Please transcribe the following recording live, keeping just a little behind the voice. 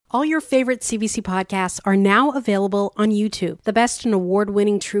All your favorite CBC podcasts are now available on YouTube. The best in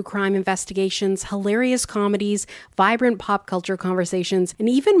award-winning true crime investigations, hilarious comedies, vibrant pop culture conversations, and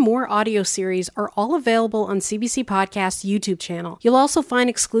even more audio series are all available on CBC Podcast's YouTube channel. You'll also find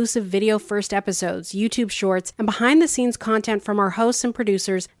exclusive video-first episodes, YouTube shorts, and behind-the-scenes content from our hosts and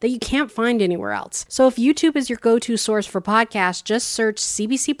producers that you can't find anywhere else. So if YouTube is your go-to source for podcasts, just search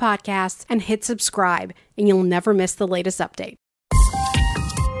CBC Podcasts and hit subscribe, and you'll never miss the latest update.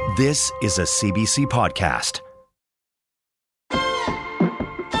 This is a CBC podcast.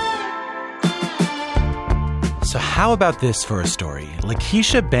 So how about this for a story?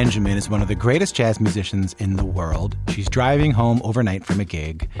 Lakecia Benjamin is one of the greatest jazz musicians in the world. She's driving home overnight from a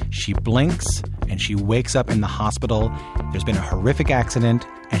gig. She blinks and she wakes up in the hospital. There's been a horrific accident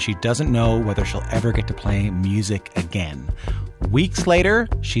and she doesn't know whether she'll ever get to play music again. Weeks later,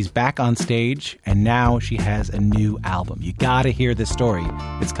 she's back on stage, and now she has a new album. You gotta hear this story.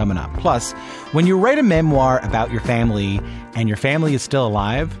 It's coming up. Plus, when you write a memoir about your family and your family is still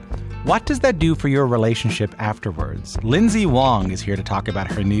alive, what does that do for your relationship afterwards? Lindsay Wong is here to talk about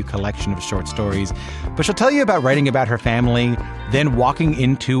her new collection of short stories, but she'll tell you about writing about her family, then walking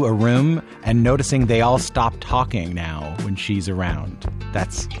into a room and noticing they all stop talking now when she's around.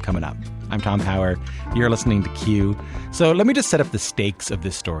 That's coming up. I'm Tom Power. You're listening to Q. So let me just set up the stakes of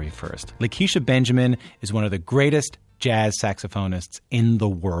this story first. Lakecia Benjamin is one of the greatest jazz saxophonists in the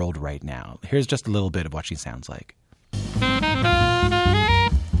world right now. Here's just a little bit of what she sounds like.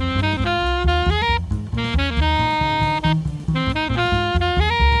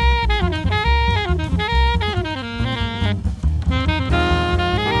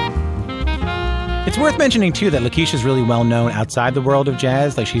 It's worth mentioning, too, that Lakecia is really well known outside the world of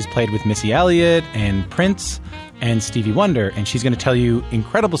jazz. Like, she's played with Missy Eilliot and Prince and Stevie Wonder, and she's going to tell you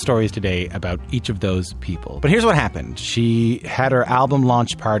incredible stories today about each of those people. But here's what happened. She had her album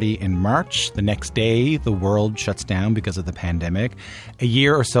launch party in March. The next day, the world shuts down because of the pandemic. A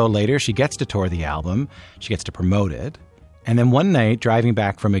year or so later, she gets to tour the album. She gets to promote it. And then one night, driving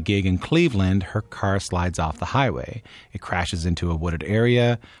back from a gig in Cleveland, her car slides off the highway. It crashes into a wooded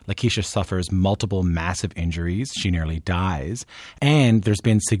area. Lakecia suffers multiple massive injuries. She nearly dies. And there's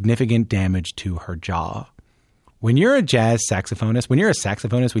been significant damage to her jaw. When you're a jazz saxophonist,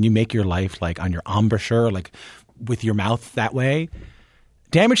 when you make your life like on your embouchure, like with your mouth that way,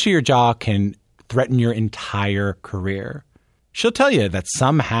 damage to your jaw can threaten your entire career. She'll tell you that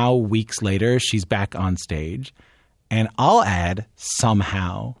somehow weeks later, she's back on stage. And I'll add,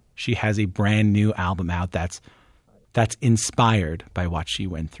 somehow, she has a brand new album out that's inspired by what she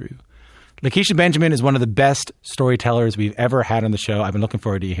went through. Lakecia Benjamin is one of the best storytellers we've ever had on the show. I've been looking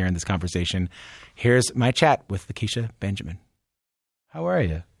forward to you hearing this conversation. Here's my chat with Lakecia Benjamin. How are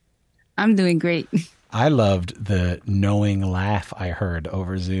you? I'm doing great. I loved the knowing laugh I heard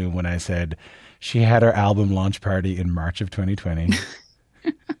over Zoom when I said she had her album launch party in March of 2020.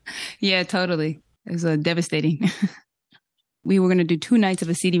 Yeah, totally. It was devastating. We were going to do 2 nights of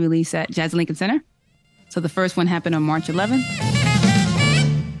a CD release at Jazz Lincoln Center. So the first one happened on March 11th.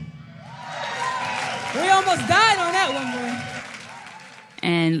 We almost died on that one, boy.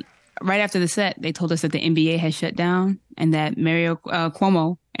 And right after the set, they told us that the NBA had shut down and that Andrew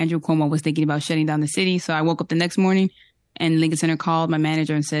Cuomo was thinking about shutting down the city. So I woke up the next morning and Lincoln Center called my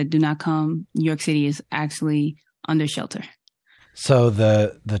manager and said, do not come. New York City is actually under shelter. So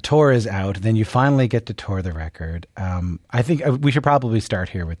the tour is out. Then you finally get to tour the record. I think we should probably start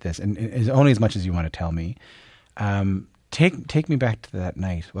here with this, and only as much as you want to tell me. Take me back to that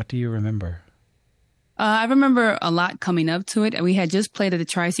night. What do you remember? I remember a lot coming up to it. We had just played at the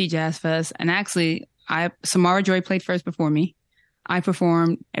Tri-C Jazz Fest, and actually, Samara Joy played first before me. I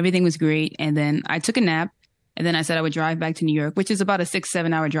performed. Everything was great, and then I took a nap, and then I said I would drive back to New York, which is about a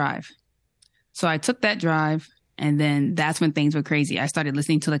 6-7 hour drive. So I took that drive. And then that's when things were crazy. I started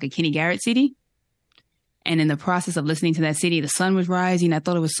listening to like a Kenny Garrett CD. And in the process of listening to that CD, the sun was rising. I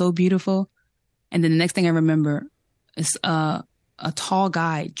thought it was so beautiful. And then the next thing I remember is a tall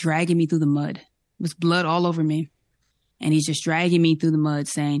guy dragging me through the mud. It was blood all over me. And he's just dragging me through the mud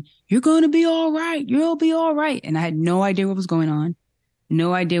saying, you're going to be all right. You'll be all right. And I had no idea what was going on.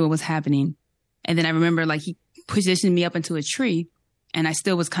 No idea what was happening. And then I remember like he positioned me up into a tree. And I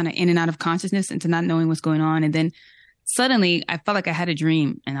still was kind of in and out of consciousness into not knowing what's going on. And then suddenly I felt like I had a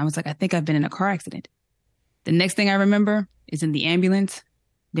dream. And I was like, I think I've been in a car accident. The next thing I remember is in the ambulance.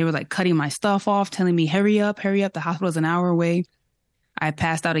 They were like cutting my stuff off, telling me, hurry up. The hospital's an hour away. I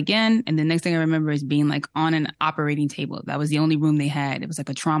passed out again. And the next thing I remember is being like on an operating table. That was the only room they had. It was like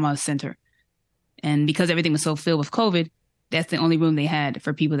a trauma center. And because everything was so filled with COVID, that's the only room they had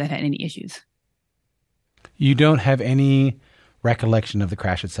for people that had any issues. You don't have any recollection of the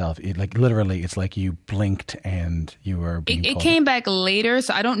crash itself? Like literally, it's like you blinked and you were being It pulled. came back later,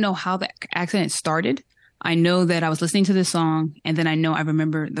 so I don't know how the accident started. I know that I was listening to this song, and then I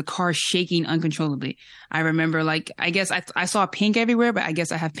remember the car shaking uncontrollably. I remember, like, I guess I saw pink everywhere, but I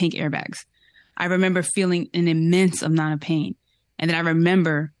guess I have pink airbags. I remember feeling an immense amount of pain. And then I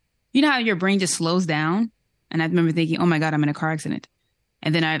remember, you know how your brain just slows down? And I remember thinking, oh my God, I'm in a car accident.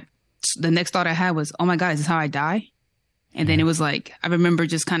 And then the next thought I had was, oh my God, is this how I die? And then it was like, I remember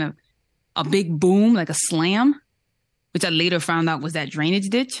just kind of a big boom, like a slam, which I later found out was that drainage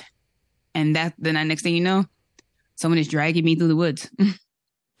ditch. And then the next thing you know, someone is dragging me through the woods.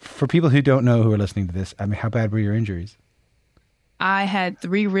 For people who don't know who are listening to this, I mean, how bad were your injuries? I had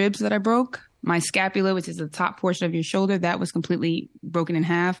 3 ribs that I broke. My scapula, which is the top portion of your shoulder, that was completely broken in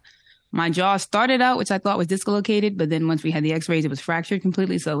half. My jaw started out, which I thought was dislocated, but then once we had the x-rays, it was fractured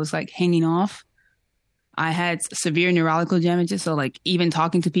completely. So it was like hanging off. I had severe neurological damages. So like even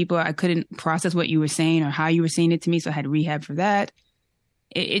talking to people, I couldn't process what you were saying or how you were saying it to me. So I had rehab for that.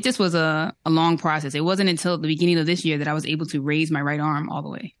 It just was a long process. It wasn't until the beginning of this year that I was able to raise my right arm all the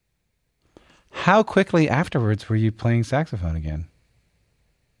way. How quickly afterwards were you playing saxophone again?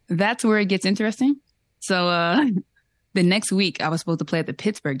 That's where it gets interesting. So the next week I was supposed to play at the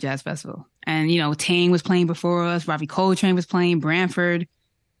Pittsburgh Jazz Festival. And, you know, Tang was playing before us. Ravi Coltrane was playing, Branford.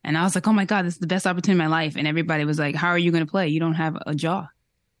 And I was like, oh my God, this is the best opportunity in my life. And everybody was like, how are you going to play? You don't have a jaw.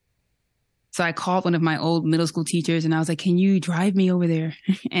 So I called one of my old middle school teachers and I was like, can you drive me over there?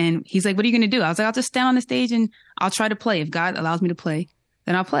 And he's like, what are you going to do? I was like, I'll just stand on the stage and I'll try to play. If God allows me to play,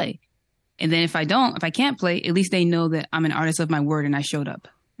 then I'll play. And then if I can't play, at least they know that I'm an artist of my word and I showed up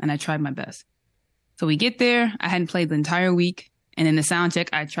and I tried my best. So we get there. I hadn't played the entire week. And in the sound check,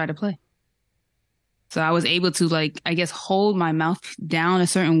 I tried to play. So I was able to, like, I guess, hold my mouth down a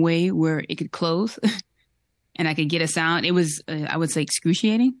certain way where it could close and I could get a sound. It was, I would say,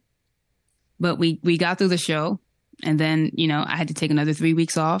 excruciating. But we got through the show, and then, you know, I had to take another 3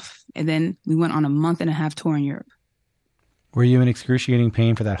 weeks off, and then we went on a 1.5-month tour in Europe. Were you in excruciating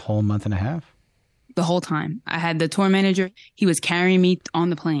pain for that whole 1.5 months? The whole time. I had the tour manager. He was carrying me on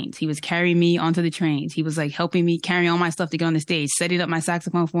the planes. He was carrying me onto the trains. He was like helping me carry all my stuff to get on the stage, setting up my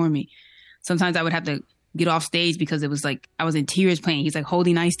saxophone for me. Sometimes I would have to get off stage because it was like I was in tears playing. He's like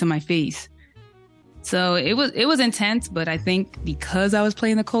holding ice to my face. So it was intense, but I think because I was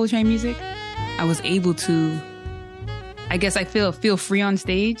playing the Coltrane music, I was able to, I guess I feel free on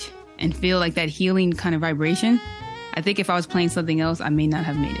stage and feel like that healing kind of vibration. I think if I was playing something else, I may not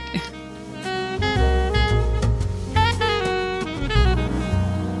have made it.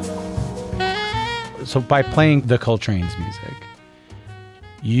 So by playing the Coltrane's music,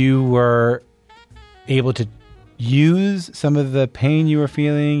 you were able to use some of the pain you were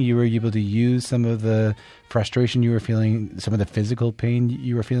feeling. You were able to use some of the frustration you were feeling, some of the physical pain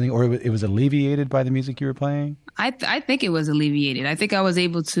you were feeling, or it was alleviated by the music you were playing? I think it was alleviated. I think I was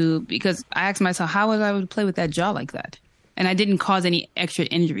able to, because I asked myself, how was I able to play with that jaw like that? And I didn't cause any extra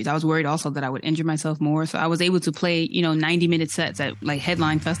injuries. I was worried also that I would injure myself more. So I was able to play, 90-minute sets at like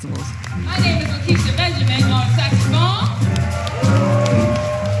headline festivals. My name is Lakecia Benjamin on saxophone.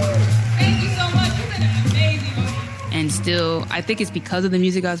 Thank you so much. You've been amazing. And still, I think it's because of the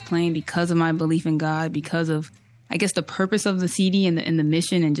music I was playing, because of my belief in God, because of, I guess, the purpose of the CD and the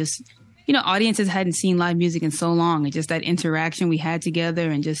mission, and just, audiences hadn't seen live music in so long, and just that interaction we had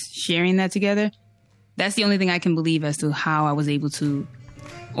together and just sharing that together. That's the only thing I can believe as to how I was able to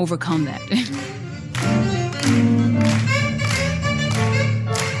overcome that.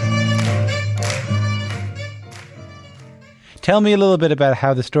 Tell me a little bit about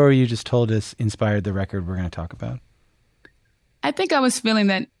how the story you just told us inspired the record we're going to talk about. I think I was feeling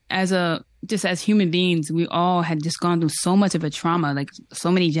that as human beings, we all had just gone through so much of a trauma. Like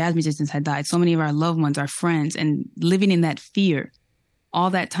so many jazz musicians had died, so many of our loved ones, our friends, and living in that fear all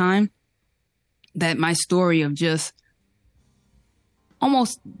that time, that my story of just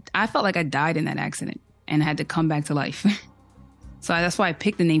I felt like I died in that accident and had to come back to life. So that's why I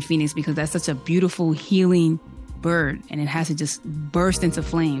picked the name Phoenix, because that's such a beautiful, healing bird, and it has to just burst into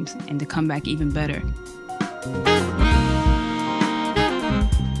flames and to come back even better.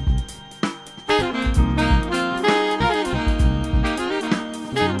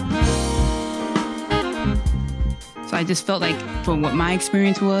 So I just felt like, for what my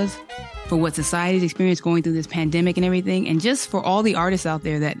experience was, for what society's experience going through this pandemic and everything, and just for all the artists out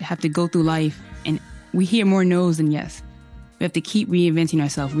there that have to go through life, and we hear more no's than yes. We have to keep reinventing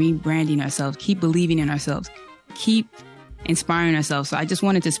ourselves, rebranding ourselves, keep believing in ourselves, keep inspiring ourselves. So I just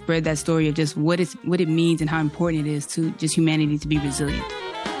wanted to spread that story of just what it means and how important it is to just humanity to be resilient.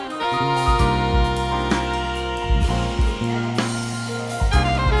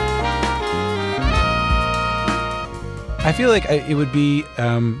 I feel like it would be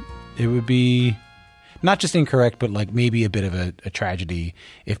not just incorrect, but like maybe a bit of a tragedy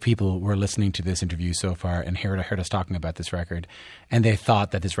if people were listening to this interview so far and heard us talking about this record, and they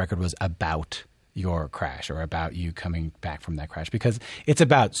thought that this record was about your crash or about you coming back from that crash, because it's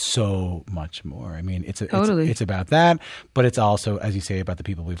about so much more. I mean, it's about that, but it's also, as you say, about the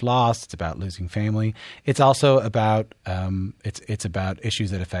people we've lost. It's about losing family. It's also about it's about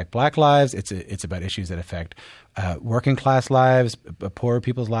issues that affect Black lives. It's about issues that affect working class lives, poor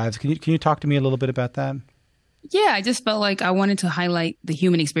people's lives. Can you talk to me a little bit about that? Yeah, I just felt like I wanted to highlight the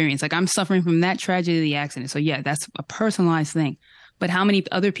human experience. Like, I'm suffering from that tragedy of the accident. So yeah, that's a personalized thing. But how many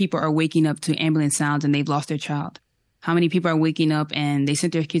other people are waking up to ambulance sounds and they've lost their child? How many people are waking up and they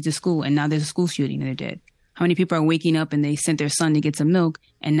sent their kids to school and now there's a school shooting and they're dead? How many people are waking up and they sent their son to get some milk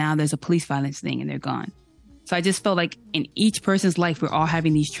and now there's a police violence thing and they're gone? So I just felt like in each person's life, we're all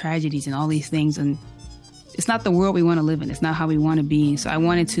having these tragedies and all these things. And it's not the world we want to live in. It's not how we want to be. So I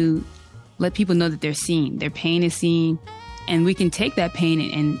wanted to let people know that they're seen. Their pain is seen. And we can take that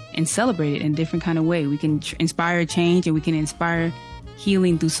pain and celebrate it in a different kind of way. We can inspire change and we can inspire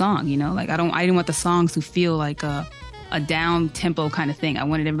healing through song, you know? Like, I didn't want the songs to feel like a down tempo kind of thing. I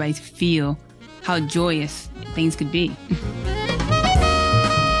wanted everybody to feel how joyous things could be.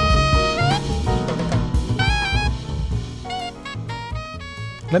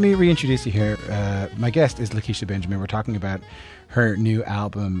 Let me reintroduce you here. My guest is Lakecia Benjamin. We're talking about her new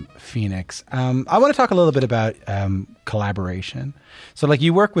album, Phoenix. I want to talk a little bit about collaboration. So, like,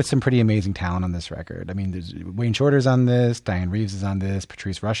 you work with some pretty amazing talent on this record. I mean, there's Wayne Shorter's on this, Diane Reeves is on this,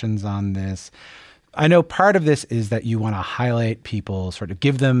 Patrice Rushen's on this. I know part of this is that you want to highlight people, sort of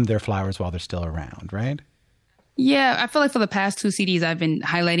give them their flowers while they're still around, right? Yeah, I feel like for the past 2 CDs, I've been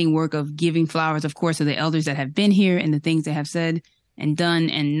highlighting work of giving flowers, of course, to the elders that have been here and the things they have said and done,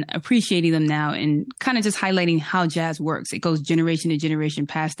 and appreciating them now and kind of just highlighting how jazz works. It goes generation to generation,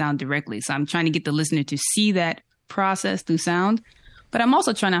 passed down directly. So I'm trying to get the listener to see that process through sound. But I'm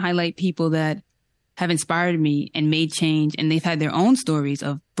also trying to highlight people that have inspired me and made change, and they've had their own stories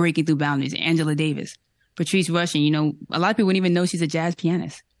of breaking through boundaries. Angela Davis, Patrice Rushen, you know, a lot of people wouldn't even know she's a jazz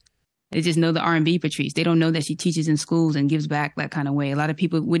pianist. They just know the R&B Patrice. They don't know that she teaches in schools and gives back that kind of way. A lot of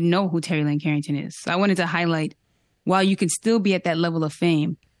people wouldn't know who Terry Lynn Carrington is. So I wanted to highlight, while you can still be at that level of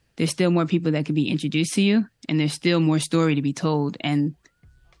fame, there's still more people that can be introduced to you, and there's still more story to be told. And,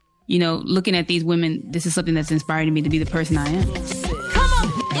 you know, looking at these women, this is something that's inspiring me to be the person I am. Come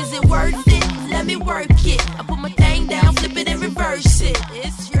on, is it worth it? Let me work it. I put my thing down, flip it and reverse it.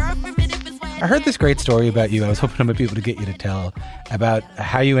 It's your primitive. I heard this great story about you. I was hoping I might be able to get you to tell about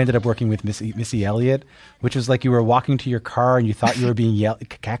how you ended up working with Missy Eilliot, which was like you were walking to your car and you thought you were being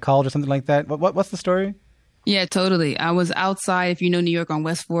catcalled or something like that. What's the story? Yeah, totally. I was outside, if you know New York, on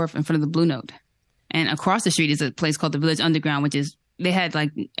West 4th in front of the Blue Note. And across the street is a place called the Village Underground, which is, they had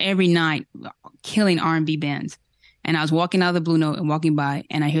like every night killing R&B bands. And I was walking out of the Blue Note and walking by,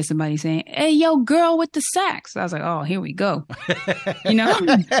 and I hear somebody saying, "Hey, yo, girl with the sax." I was like, oh, here we go. You know,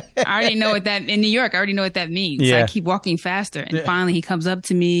 I already know what that, in New York, I already know what that means. Yeah. So I keep walking faster. And finally he comes up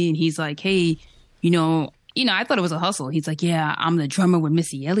to me and he's like, "Hey, you know, I thought it was a hustle." He's like, "Yeah, I'm the drummer with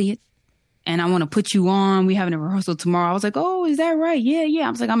Missy Eilliot, and I want to put you on. We having a rehearsal tomorrow." I was like, "Oh, is that right?" Yeah.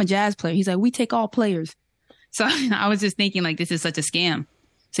 I was like, "I'm a jazz player." He's like, "We take all players." So I was just thinking, like, this is such a scam.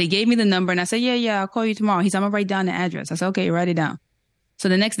 So he gave me the number and I said, yeah, I'll call you tomorrow. He's like, "I'm going to write down the address." I said, "Okay, write it down." So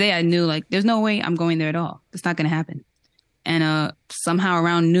the next day I knew, like, there's no way I'm going there at all. It's not going to happen. And somehow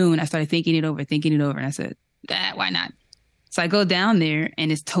around noon, I started thinking it over. And I said, why not? So I go down there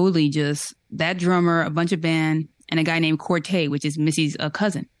and it's totally just that drummer, a bunch of band, and a guy named Cortez, which is Missy's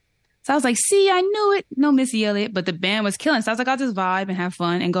cousin. So I was like, see, I knew it. No Missy Eilliot, but the band was killing. So I was like, I'll just vibe and have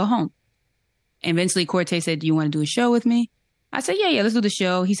fun and go home. And eventually Cortez said, "Do you want to do a show with me?" I said, yeah, let's do the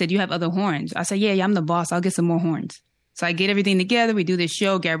show. He said, "You have other horns." I said, yeah, I'm the boss. I'll get some more horns. So I get everything together. We do this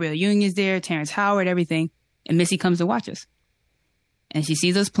show. Gabrielle Union's there, Terrence Howard, everything. And Missy comes to watch us. And she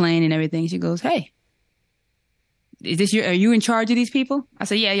sees us playing and everything. She goes, "Hey, are you in charge of these people?" I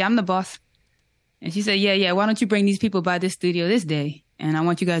said, yeah, I'm the boss. And she said, yeah, why don't you bring these people by this studio this day? And I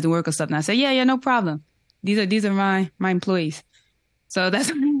want you guys to work on something. I said, yeah, no problem. These are my employees. So that's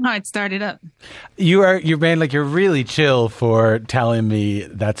how it started up. You're really chill for telling me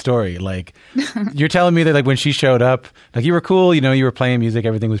that story. Like, you're telling me that, like, when she showed up, like, you were cool, you were playing music,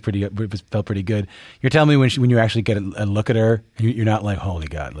 everything was felt pretty good. You're telling me when you actually get a look at her, you're not like, holy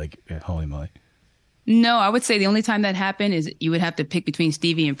God, like, holy moly. No, I would say the only time that happened is you would have to pick between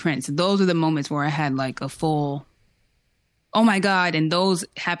Stevie and Prince. Those are the moments where I had like a full, oh my God. And those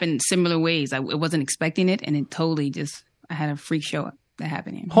happened similar ways. I wasn't expecting it. And it totally just, I had a freak show that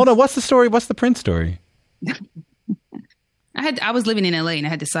happened. Hold on. What's the story? What's the Prince story? I was living in LA and I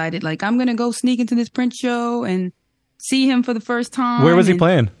had decided like I'm gonna go sneak into this Prince show and see him for the first time. Where was he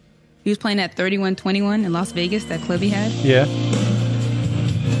playing? He was playing at 3121 in Las Vegas, that club he had. Yeah.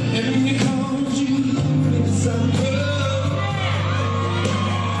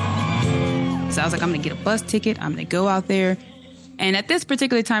 So I was like, I'm going to get a bus ticket. I'm going to go out there. And at this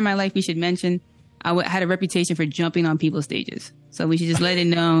particular time in my life, we should mention, I had a reputation for jumping on people's stages. So we should just let it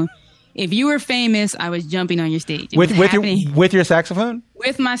know. If you were famous, I was jumping on your stage. With your saxophone?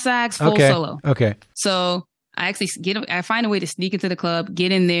 With my sax, full solo. Okay. So I actually I find a way to sneak into the club,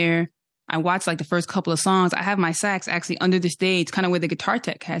 get in there. I watch like the first couple of songs. I have my sax actually under the stage, kind of where the guitar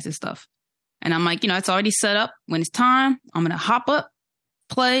tech has his stuff. And I'm like, it's already set up. When it's time, I'm going to hop up,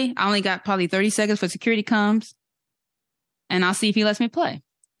 play. I only got probably 30 seconds for security comes. And I'll see if he lets me play.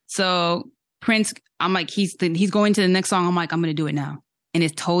 So Prince, I'm like, he's going to the next song. I'm like, I'm going to do it now. And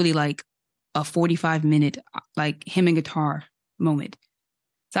it's totally like a 45-minute, like him and guitar moment.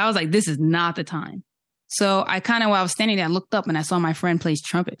 So I was like, this is not the time. So I kind of, while I was standing there, I looked up and I saw my friend plays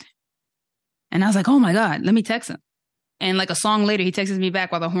trumpet. And I was like, oh my God, let me text him. And like a song later, he texts me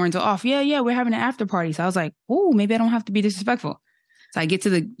back while the horns are off. Yeah, we're having an after party. So I was like, oh, maybe I don't have to be disrespectful. So I get to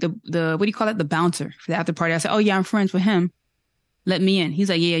the what do you call it? The bouncer for the after party. I said, oh yeah, I'm friends with him. Let me in. He's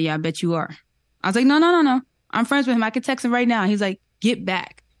like, yeah, I bet you are. I was like, no. I'm friends with him. I can text him right now. He's like, get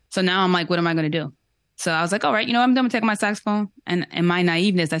back. So now I'm like, what am I going to do? So I was like, all right, I'm going to take my saxophone. And in my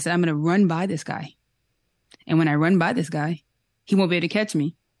naiveness, I said, I'm going to run by this guy. And when I run by this guy, he won't be able to catch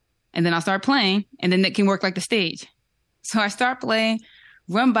me. And then I'll start playing, and then it can work like the stage. So I start playing,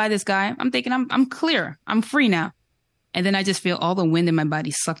 run by this guy. I'm thinking I'm clear. I'm free now. And then I just feel all the wind in my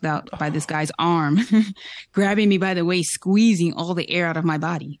body sucked out by this guy's arm, grabbing me by the waist, squeezing all the air out of my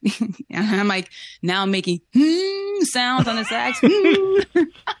body. And I'm like, now I'm making sounds on the sax.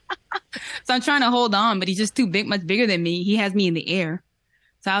 So I'm trying to hold on, but he's just too big, much bigger than me. He has me in the air.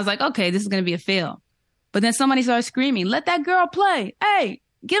 So I was like, okay, this is going to be a fail. But then somebody started screaming, let that girl play. Hey,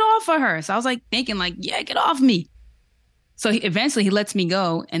 get off of her. So I was like thinking like, yeah, get off me. So eventually he lets me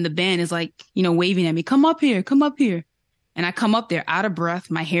go. And the band is like, waving at me, come up here, come up here. And I come up there out of breath.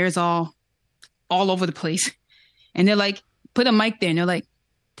 My hair's all over the place. And they're like, put a mic there. And they're like,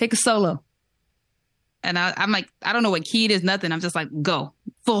 take a solo. And I'm like, I don't know what key it is, nothing. I'm just like, go,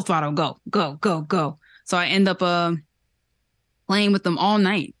 full throttle, go. So I end up playing with them all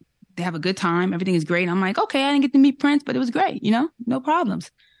night. They have a good time. Everything is great. I'm like, okay, I didn't get to meet Prince, but it was great. No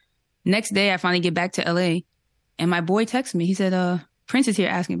problems. Next day, I finally get back to LA and my boy texts me. He said, Prince is here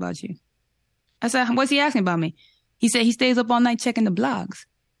asking about you. I said, what's he asking about me? He said he stays up all night checking the blogs.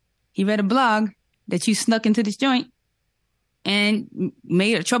 He read a blog that you snuck into this joint and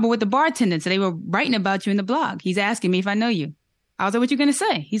made trouble with the bartender. So they were writing about you in the blog. He's asking me if I know you. I was like, what you going to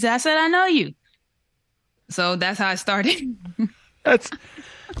say? He said, I know you. So that's how I started. That's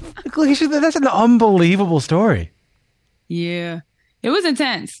an unbelievable story. Yeah. It was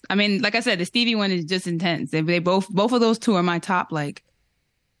intense. I mean, like I said, the Stevie one is just intense. They both of those two are my top. Like,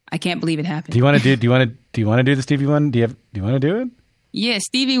 I can't believe it happened. Do you want to do the Stevie one? Do you want to do it? Yeah,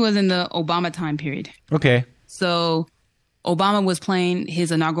 Stevie was in the Obama time period. Okay. So Obama was playing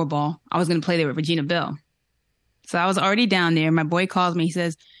his inaugural ball. I was going to play there with Regina Bell. So I was already down there. My boy calls me. He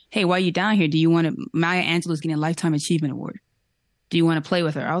says, hey, why are you down here? Do you want to, Maya Angelou's getting a Lifetime Achievement Award. Do you want to play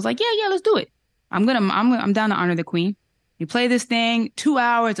with her? I was like, yeah, let's do it. I'm down to honor the queen. We play this thing, 2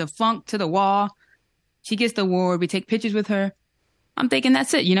 hours of funk to the wall. She gets the award. We take pictures with her. I'm thinking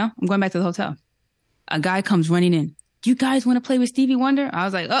that's it. I'm going back to the hotel. A guy comes running in. Do you guys want to play with Stevie Wonder? I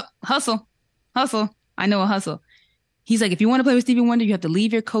was like, oh, hustle. I know a hustle. He's like, if you want to play with Stevie Wonder, you have to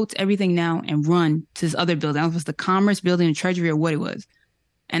leave your coats, everything now and run to this other building. I don't know if it's the Commerce building or Treasury or what it was.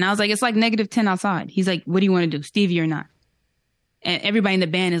 And I was like, it's like -10 outside. He's like, what do you want to do? Stevie or not? And everybody in the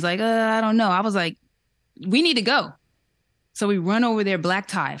band is like, I don't know. I was like, we need to go. So we run over there, black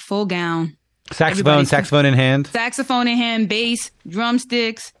tie, full gown. Saxophone in hand. Saxophone in hand, bass,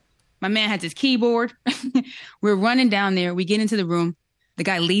 drumsticks. My man has his keyboard. We're running down there. We get into the room. The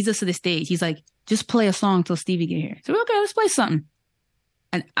guy leads us to the stage. He's like, just play a song till Stevie get here. So, okay, let's play something.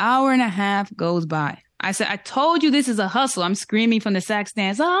 An hour and a half goes by. I said, I told you this is a hustle. I'm screaming from the sax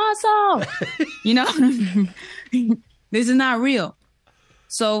stand, it's a hustle. This is not real.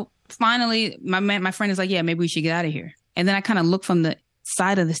 So finally, my friend is like, yeah, maybe we should get out of here. And then I kind of looked from the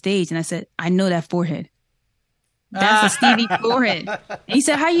side of the stage and I said, I know that forehead. That's a Stevie forehead. And he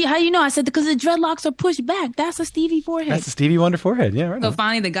said, how you know? I said, because the dreadlocks are pushed back. That's a Stevie forehead. That's a Stevie Wonder forehead. Yeah, right. So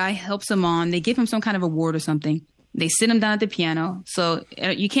finally the guy helps him on. They give him some kind of award or something. They sit him down at the piano. So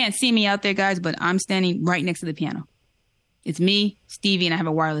you can't see me out there, guys, but I'm standing right next to the piano. It's me, Stevie, and I have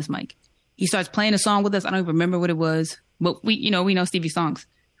a wireless mic. He starts playing a song with us. I don't even remember what it was. But we know Stevie's songs.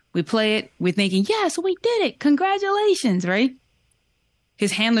 We play it. We're thinking, yes, we did it. Congratulations, right?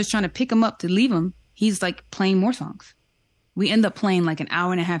 His handler's trying to pick him up to leave him. He's like playing more songs. We end up playing like an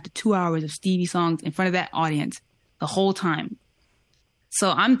hour and a half to 2 hours of Stevie songs in front of that audience the whole time. So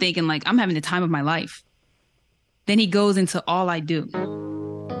I'm thinking like, I'm having the time of my life. Then he goes into All I Do.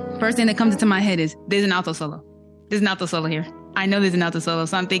 First thing that comes into my head is, there's an alto solo. There's an alto solo here. I know there's an alto solo.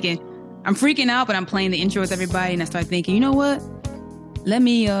 So I'm thinking, I'm freaking out, but I'm playing the intro with everybody. And I start thinking, you know what? Let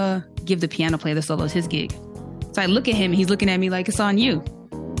me give the piano player the solo. It's his gig. So I look at him and he's looking at me like, it's on you.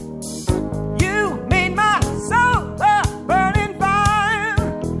 You made my soul a burning fire.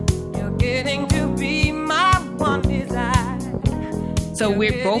 You're getting to be my one desire. So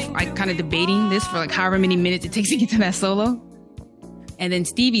we're both like kind of debating this for like however many minutes it takes to get to that solo. And then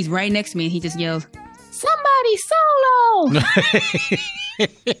Stevie's right next to me and he just yells, somebody solo.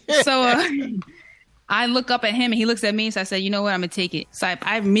 So I look up at him and he looks at me. So I said, you know what? I'm going to take it. So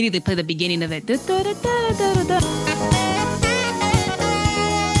I immediately play the beginning of it.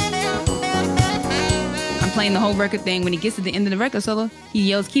 I'm playing the whole record thing. When he gets to the end of the record solo, he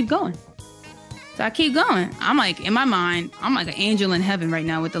yells, keep going. So I keep going. I'm like, in my mind, I'm like an angel in heaven right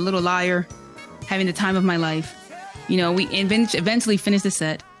now with the little liar, having the time of my life. You know, we eventually finish the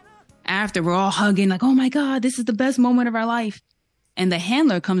set. After, we're all hugging, like, oh my God, this is the best moment of our life. And the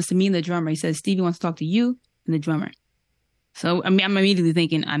handler comes to me and the drummer. He says, Stevie wants to talk to you and the drummer. So I'm immediately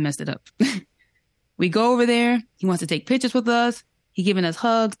thinking, I messed it up. We go over there. He wants to take pictures with us. He's giving us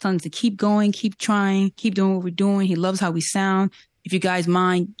hugs, telling us to keep going, keep trying, keep doing what we're doing. He loves how we sound. If you guys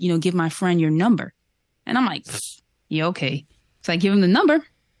mind, give my friend your number. And I'm like, yeah, okay. So I give him the number.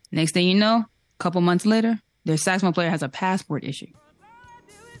 Next thing you know, a couple months later, their saxophone player has a passport issue.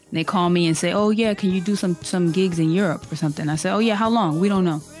 And they call me and say, oh, yeah, can you do some gigs in Europe or something? I said, oh, yeah, how long? We don't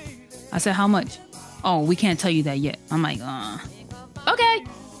know. I said, how much? Oh, we can't tell you that yet. I'm like, okay.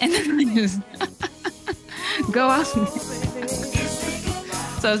 And then I just go out.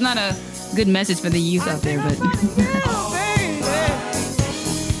 So it's not a good message for the youth out there, but...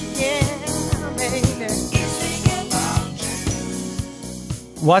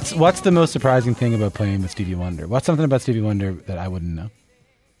 What's the most surprising thing about playing with Stevie Wonder? What's something about Stevie Wonder that I wouldn't know?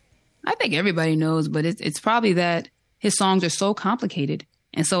 I think everybody knows, but it's probably that his songs are so complicated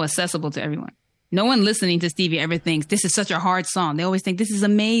and so accessible to everyone. No one listening to Stevie ever thinks this is such a hard song. They always think this is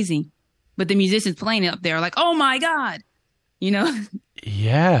amazing. But the musicians playing it up there are like, oh my God,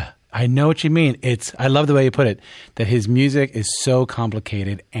 Yeah, I know what you mean. I love the way you put it, that his music is so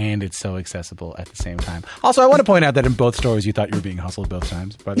complicated and it's so accessible at the same time. Also, I want to point out that in both stories, you thought you were being hustled both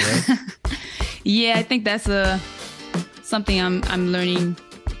times, by the way. Yeah, I think that's something I'm learning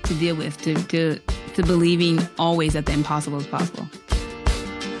to deal with, to believing always that the impossible is possible.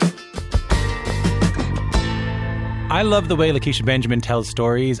 I love the way Lakecia Benjamin tells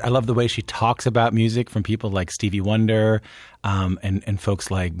stories. I love the way she talks about music from people like Stevie Wonder and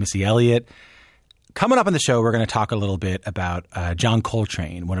folks like Missy Eilliot. Coming up on the show, we're going to talk a little bit about John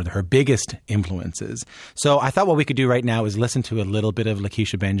Coltrane, one of her biggest influences. So I thought what we could do right now is listen to a little bit of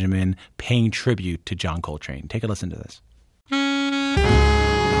Lakecia Benjamin paying tribute to John Coltrane. Take a listen to this.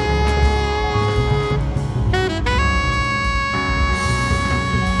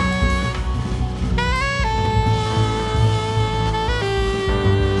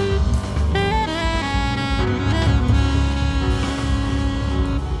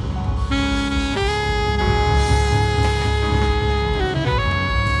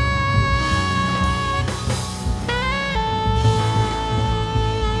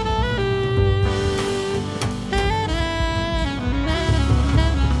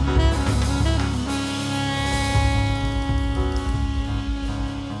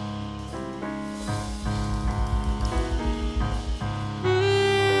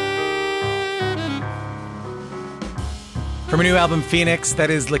 From her new album, Phoenix, that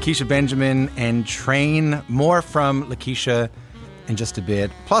is Lakecia Benjamin and Train. More from Lakecia in just a bit.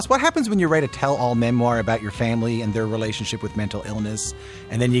 Plus, what happens when you write a tell-all memoir about your family and their relationship with mental illness,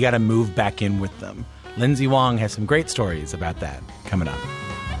 and then you got to move back in with them? Lindsay Wong has some great stories about that coming up.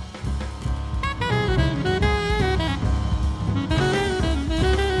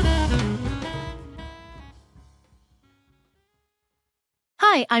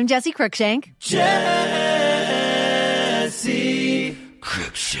 Hi, I'm Jessie Cruikshank. Jessie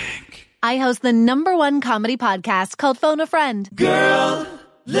Cruikshank. I host the #1 comedy podcast called Phone a Friend. Girl,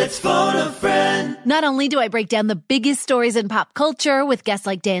 Let's phone a friend. Not only do I break down the biggest stories in pop culture with guests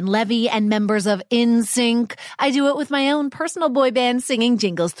like Dan Levy and members of NSYNC, I do it with my own personal boy band singing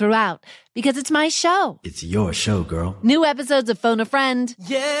jingles throughout. Because it's my show. It's your show, girl. New episodes of Phone a Friend.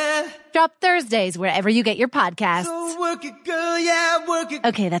 Yeah. Drop Thursdays wherever you get your podcasts. So work it, girl, yeah, work it.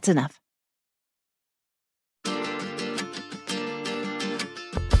 Okay, that's enough.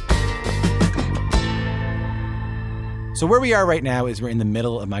 So where we are right now is we're in the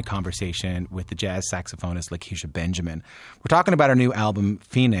middle of my conversation with the jazz saxophonist Lakecia Benjamin. We're talking about her new album,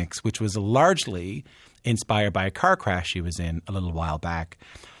 Phoenix, which was largely inspired by a car crash she was in a little while back.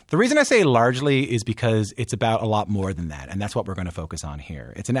 The reason I say largely is because it's about a lot more than that, and that's what we're going to focus on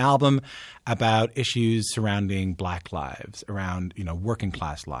here. It's an album about issues surrounding Black lives, around, working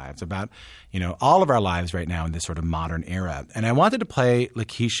class lives, about, all of our lives right now in this sort of modern era. And I wanted to play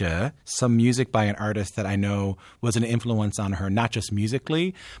Lakecia some music by an artist that I know was an influence on her, not just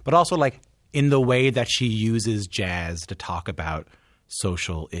musically, but also like in the way that she uses jazz to talk about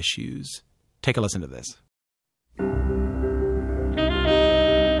social issues. Take a listen to this.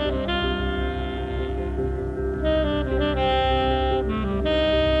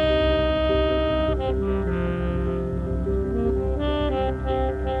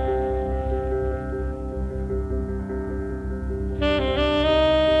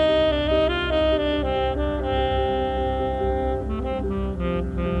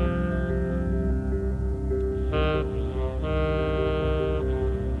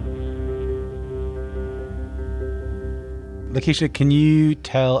 Lakecia, can you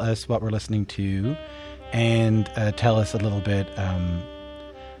tell us what we're listening to and tell us a little bit,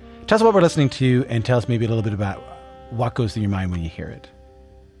 tell us what we're listening to and tell us maybe a little bit about what goes through your mind when you hear it.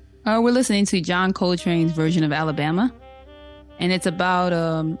 We're listening to John Coltrane's version of Alabama. And it's about,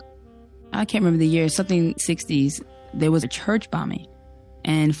 I can't remember the year, something 60s. There was a church bombing.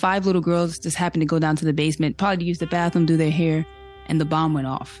 And 5 little girls just happened to go down to the basement, probably to use the bathroom, do their hair, and the bomb went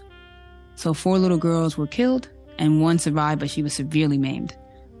off. So 4 little girls were killed. And 1 survived, but she was severely maimed.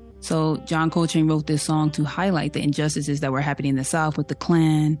 So John Coltrane wrote this song to highlight the injustices that were happening in the South with the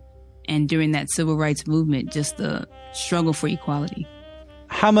Klan and during that civil rights movement, just the struggle for equality.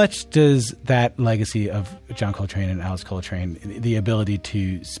 How much does that legacy of John Coltrane and Alice Coltrane, the ability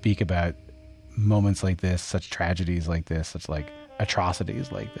to speak about moments like this, such tragedies like this, such like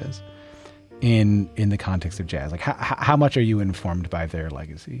atrocities like this, in the context of jazz? Like how much are you informed by their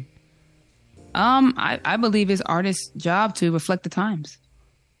legacy? I believe it's artists' job to reflect the times.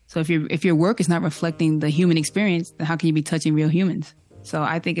 So if your work is not reflecting the human experience, then how can you be touching real humans? So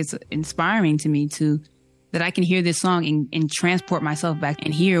I think it's inspiring to me that I can hear this song and transport myself back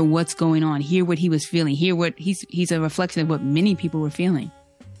and hear what's going on, hear what he was feeling, hear what he's a reflection of what many people were feeling.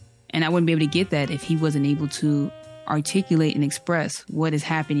 And I wouldn't be able to get that if he wasn't able to articulate and express what is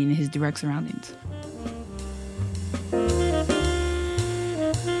happening in his direct surroundings.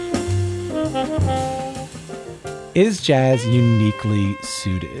 Is jazz uniquely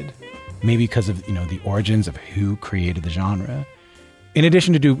suited, maybe because of the origins of who created the genre, in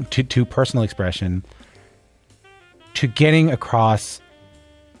addition to personal expression, to getting across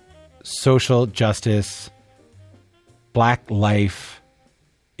social justice, Black life,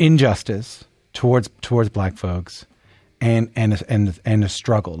 injustice towards Black folks, and a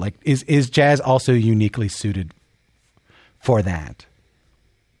struggle? Like, is jazz also uniquely suited for that?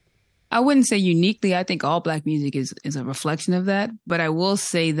 I wouldn't say uniquely. I think all Black music is a reflection of that. But I will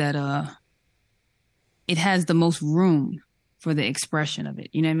say that it has the most room for the expression of it.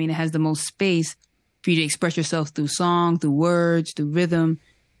 You know what I mean? It has the most space for you to express yourself through song, through words, through rhythm.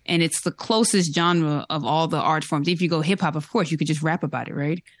 And it's the closest genre of all the art forms. If you go hip hop, of course, you could just rap about it,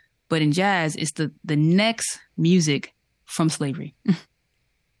 right? But in jazz, it's the next music from slavery.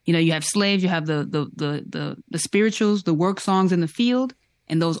 You have slaves, you have the spirituals, the work songs in the field.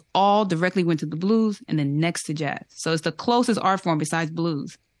 And those all directly went to the blues and then next to jazz. So it's the closest art form besides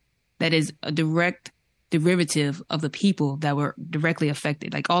blues that is a direct derivative of the people that were directly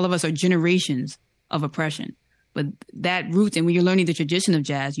affected. Like all of us are generations of oppression. But that roots, and when you're learning the tradition of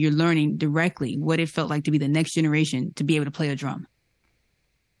jazz, you're learning directly what it felt like to be the next generation to be able to play a drum.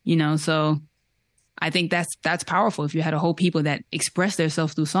 So I think that's powerful. If you had a whole people that expressed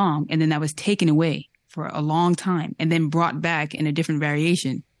themselves through song and then that was taken away for a long time and then brought back in a different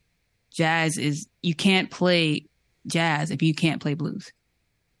variation. You can't play jazz if you can't play blues.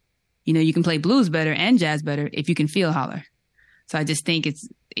 You can play blues better and jazz better if you can feel holler. So I just think it's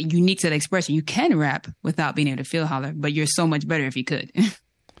unique to that expression. You can rap without being able to feel holler, but you're so much better if you could.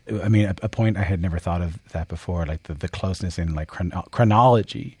 I mean, a point I had never thought of that before, like the closeness in like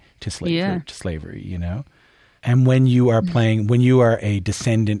chronology to slavery, And when you are playing, when you are a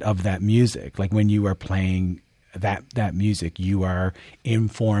descendant of that music, like when you are playing that music, you are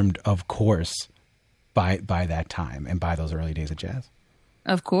informed, of course, by that time and by those early days of jazz.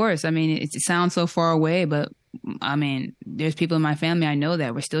 Of course. I mean, it sounds so far away, but I mean, there's people in my family I know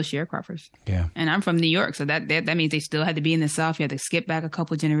that were still sharecroppers. Yeah. And I'm from New York, so that means they still had to be in the South. You had to skip back a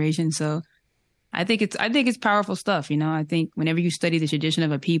couple generations. So I think it's powerful stuff. You know, I think whenever you study the tradition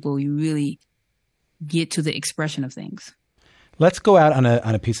of a people, you really get to the expression of things. Let's go out on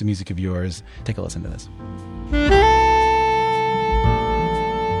a piece of music of yours. Take a listen to this.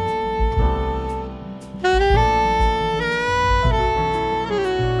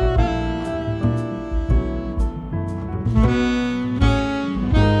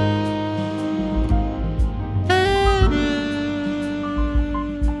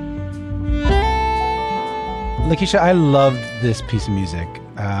 Lakecia, I loved this piece of music.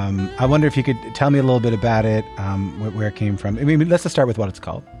 I wonder if you could tell me a little bit about it, where it came from. I mean, let's just start with what it's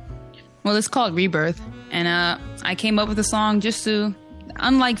called. Well, it's called Rebirth. And I came up with the song just to,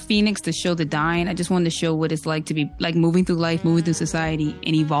 unlike Phoenix, to show the dying. I just wanted to show what it's like to be like moving through life, moving through society,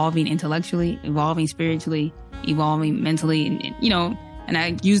 and evolving intellectually, evolving spiritually, evolving mentally. And you know, and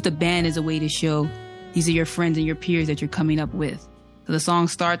I used the band as a way to show these are your friends and your peers that you're coming up with. So the song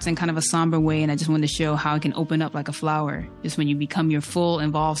starts in kind of a somber way, and I just wanted to show how it can open up like a flower, just when you become your full,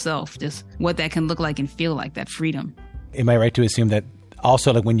 involved self, just what that can look like and feel like, that freedom. Am I right to assume that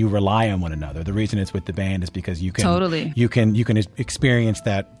also, like when you rely on one another, the reason it's with the band is because you can you can experience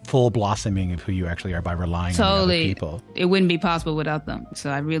that full blossoming of who you actually are by relying on other people. It wouldn't be possible without them. So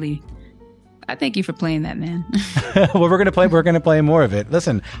I thank you for playing that, man. Well, we're gonna play more of it.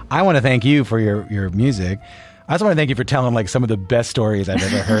 Listen, I want to thank you for your music. I also want to thank you for telling like some of the best stories I've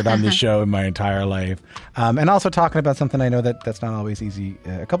ever heard on this show in my entire life, and also talking about something I know that's not always easy.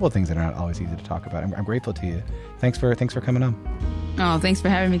 A couple of things that are not always easy to talk about. I'm grateful to you. Thanks for coming on. Oh, thanks for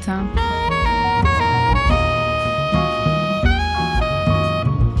having me, Tom.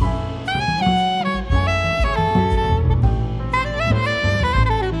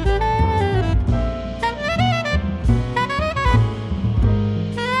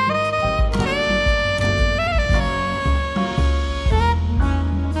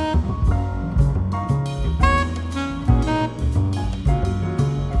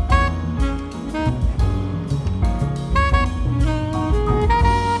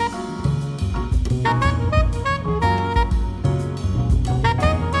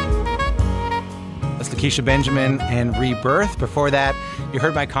 Lakecia Benjamin and Rebirth. Before that, you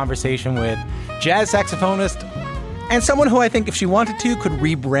heard my conversation with jazz saxophonist and someone who I think if she wanted to could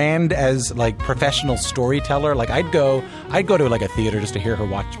rebrand as like professional storyteller. Like I'd go to like a theater just to hear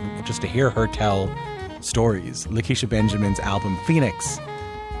her tell stories. Lakecia Benjamin's album Phoenix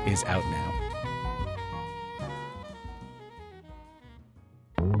is out now.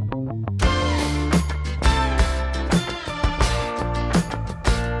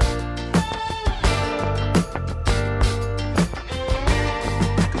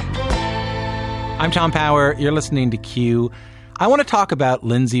 I'm Tom Power. You're listening to Q. I want to talk about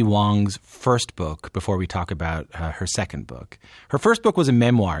Lindsay Wong's first book before we talk about her second book. Her first book was a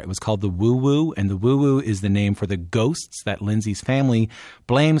memoir. It was called The Woo Woo, and the Woo Woo is the name for the ghosts that Lindsay's family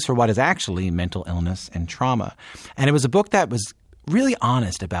blames for what is actually mental illness and trauma. And it was a book that was really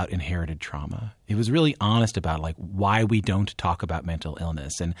honest about inherited trauma. It was really honest about like why we don't talk about mental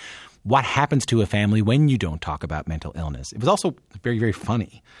illness and what happens to a family when you don't talk about mental illness. It was also very, very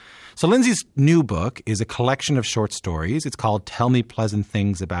funny. So Lindsay's new book is a collection of short stories. It's called Tell Me Pleasant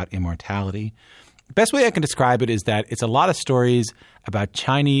Things About Immortality. The best way I can describe it is that it's a lot of stories about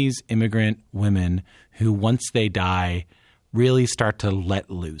Chinese immigrant women who, once they die, really start to let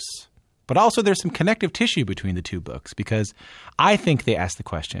loose. But also there's some connective tissue between the two books because I think they ask the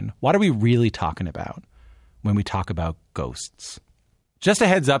question, what are we really talking about when we talk about ghosts? Just a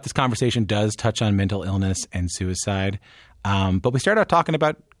heads up, this conversation does touch on mental illness and suicide. But we start out talking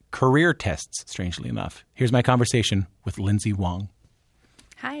about career tests, strangely enough. Here's my conversation with Lindsay Wong.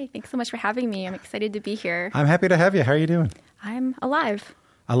 Hi, thanks so much for having me. I'm excited to be here. I'm happy to have you. How are you doing? I'm alive.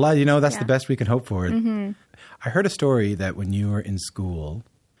 Alive, you know, that's the best we can hope for. Mm-hmm. I heard a story that when you were in school,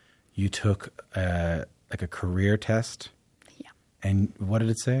 you took like a career test. Yeah. And what did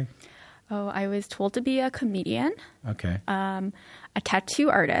it say? Oh, I was told to be a comedian. Okay. A tattoo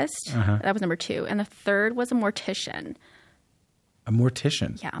artist. Uh-huh. That was number 2. And the third was a mortician. A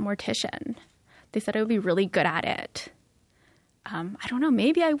mortician? Yeah, a mortician. They said I would be really good at it. I don't know.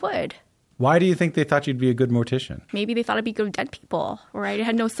 Maybe I would. Why do you think they thought you'd be a good mortician? Maybe they thought I'd be good with dead people, or I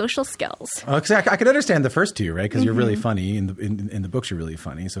had no social skills. Oh, I could understand the first two, right? Because you're really funny. In the books, you're really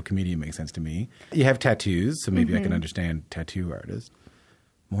funny. So comedian makes sense to me. You have tattoos, so maybe I can understand tattoo artist.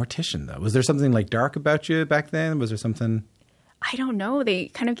 Mortician, though. Was there something like dark about you back then? Was there something... I don't know. They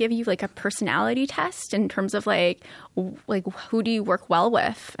kind of give you like a personality test in terms of like who do you work well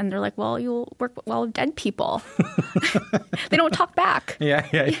with? And they're like, well, you'll work well with dead people. They don't talk back. Yeah.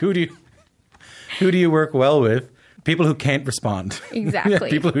 Who do you work well with? People who can't respond. Exactly. Yeah,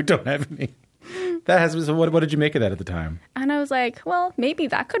 people who don't have any. So what did you make of that at the time? And I was like, well, maybe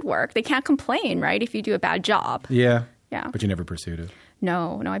that could work. They can't complain, right, if you do a bad job. Yeah. Yeah. But you never pursued it.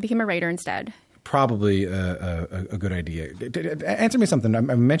 No, I became a writer instead. Probably a good idea. Answer me something. I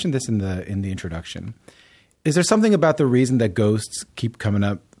mentioned this in the introduction. Is there something about the reason that ghosts keep coming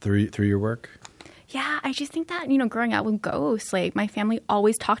up through your work? Yeah, I just think that, growing up with ghosts, like my family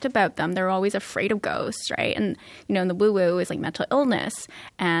always talked about them. They're always afraid of ghosts, right? And, and the woo-woo is like mental illness.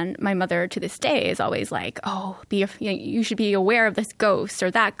 And my mother to this day is always like, oh, you should be aware of this ghost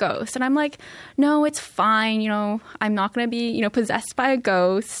or that ghost. And I'm like, no, it's fine. I'm not going to be, possessed by a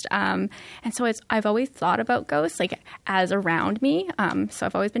ghost. And so I've always thought about ghosts like as around me. So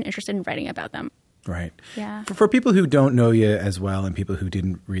I've always been interested in writing about them. Right. Yeah. For people who don't know you as well and people who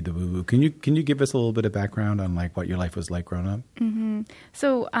didn't read the woo-woo, can you give us a little bit of background on like what your life was like growing up? Mm-hmm.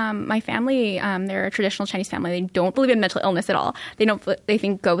 So my family, they're a traditional Chinese family. They don't believe in mental illness at all. They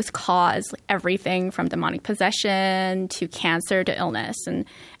think ghosts cause everything from demonic possession to cancer to illness. And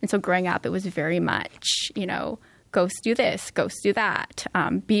so growing up, it was very much, ghosts do this, ghosts do that.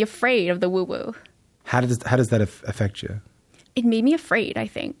 Be afraid of the woo-woo. How does that affect you? It made me afraid, I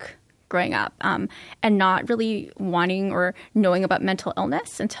think, growing up, and not really wanting or knowing about mental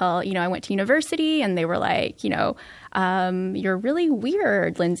illness until, I went to university and they were like, you're really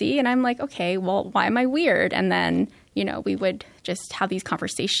weird, Lindsay. And I'm like, okay, well, why am I weird? And then, we would just have these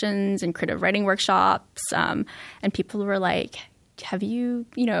conversations and creative writing workshops. And people were like, have you,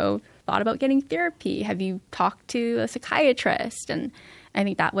 thought about getting therapy? Have you talked to a psychiatrist? And I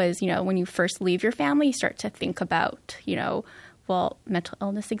think that was, when you first leave your family, you start to think about, well, mental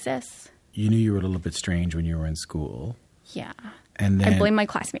illness exists. You knew you were a little bit strange when you were in school. Yeah. And then, I blame my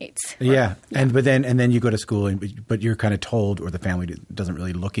classmates. Yeah. And then you go to school, but you're kind of told, or the family doesn't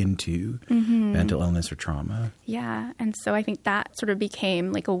really look into mental illness or trauma. Yeah. And so I think that sort of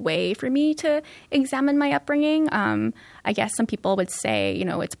became like a way for me to examine my upbringing. I guess some people would say,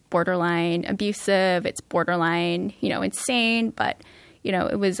 it's borderline abusive, it's borderline, insane, but,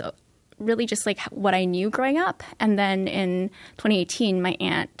 it was really just like what I knew growing up. And then in 2018, my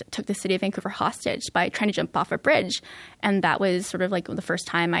aunt took the city of Vancouver hostage by trying to jump off a bridge. And that was sort of like the first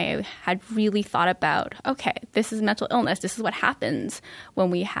time I had really thought about, okay, this is mental illness. This is what happens when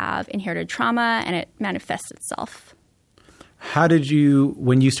we have inherited trauma and it manifests itself. How did you,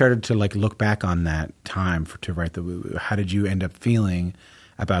 when you started to like look back on that time to write the woo-woo, how did you end up feeling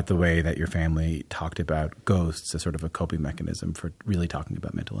about the way that your family talked about ghosts as sort of a coping mechanism for really talking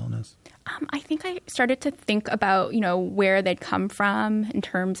about mental illness? I think I started to think about, where they'd come from in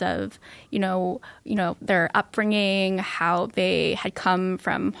terms of, their upbringing, how they had come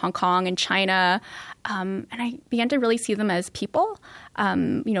from Hong Kong and China. And I began to really see them as people.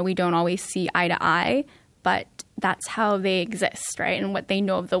 We don't always see eye to eye, but that's how they exist, right? And what they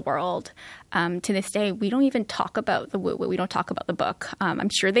know of the world. To this day, we don't even talk about the woo-woo. We don't talk about the book. I'm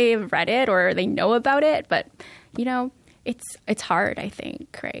sure they've read it or they know about it, but, it's hard, I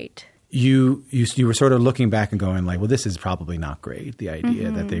think, right? You were sort of looking back and going like, well, this is probably not great, the idea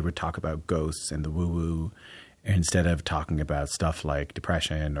that they would talk about ghosts and the woo-woo instead of talking about stuff like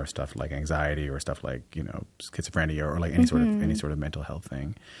depression or stuff like anxiety or stuff like, schizophrenia or like any sort of mental health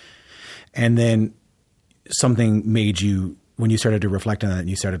thing. And then something made you, when you started to reflect on that and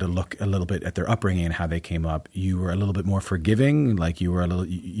you started to look a little bit at their upbringing and how they came up, you were a little bit more forgiving, like you were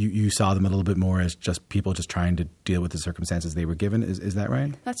you saw them a little bit more as just people just trying to deal with the circumstances they were given. Is that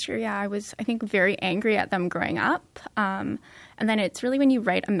right? That's true, yeah. I was, I think, very angry at them growing up. And then it's really when you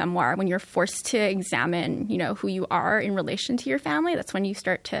write a memoir, when you're forced to examine, who you are in relation to your family, that's when you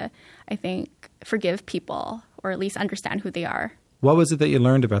start to, I think, forgive people or at least understand who they are. What was it that you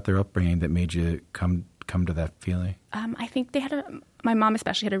learned about their upbringing that made you come to that feeling? I think my mom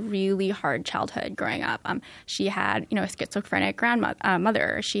especially had a really hard childhood growing up. She had, a schizophrenic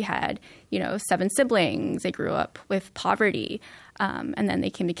grandmother. She had, 7 siblings. They grew up with poverty. And then they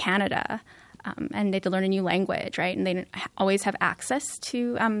came to Canada. And they had to learn a new language, right? And they didn't always have access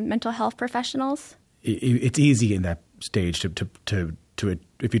to mental health professionals. It's easy in that stage to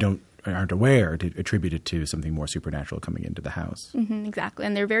if you don't aren't aware to attribute it to something more supernatural coming into the house. Exactly.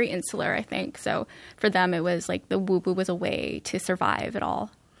 And they're very insular, I think. So for them, it was like the woo-woo was a way to survive it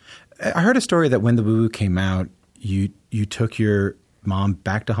all. I heard a story that when the woo-woo came out, you took your mom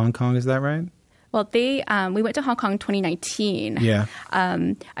back to Hong Kong. Is that right? Well, we went to Hong Kong in 2019. Yeah.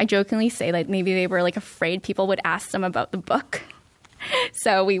 I jokingly say like maybe they were like afraid people would ask them about the book.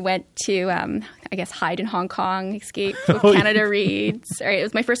 So we went to, I guess, hide in Hong Kong, escape with Canada Reads. Right? It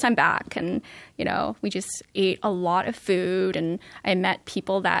was my first time back. And, we just ate a lot of food. And I met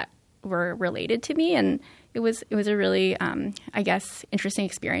people that were related to me. And it was a really, I guess, interesting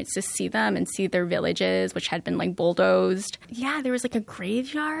experience to see them and see their villages, which had been like bulldozed. Yeah, there was like a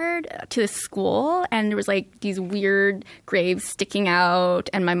graveyard to the school, and there was like these weird graves sticking out.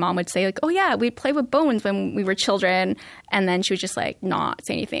 And my mom would say like, "Oh yeah, we'd play with bones when we were children," and then she would just like not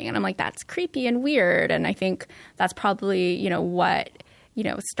say anything. And I'm like, that's creepy and weird. And I think that's probably what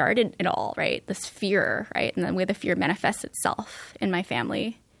started it all, right? This fear, right, and the way the fear manifests itself in my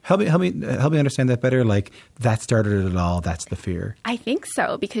family. Help me understand that better. Like that started it all. That's the fear. I think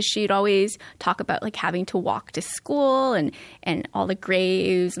so, because she'd always talk about like having to walk to school and all the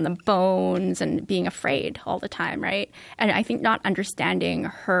graves and the bones and being afraid all the time, right? And I think not understanding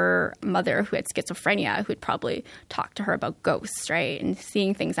her mother, who had schizophrenia, who'd probably talk to her about ghosts, right, and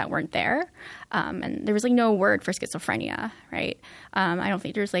seeing things that weren't there. And there was like no word for schizophrenia, right? I don't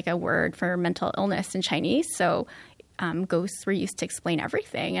think there's like a word for mental illness in Chinese, so. Ghosts were used to explain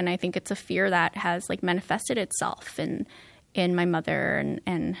everything. And I think it's a fear that has like manifested itself in my mother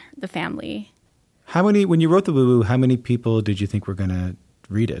and the family. When you wrote the woo-woo, how many people did you think were going to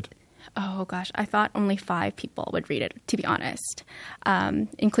read it? Oh, gosh. I thought only 5 people would read it, to be honest,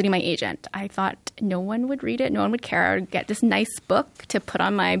 including my agent. I thought no one would read it. No one would care. I would get this nice book to put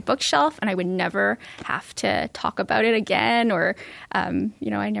on my bookshelf, and I would never have to talk about it again. Or, I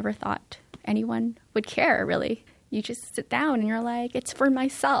never thought anyone would care, really. You just sit down and you're like, it's for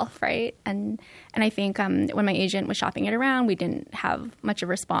myself, right? And I think when my agent was shopping it around, we didn't have much of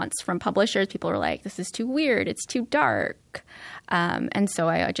a response from publishers. People were like, this is too weird. It's too dark. And so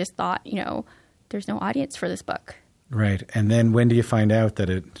I just thought, there's no audience for this book. Right. And then when do you find out that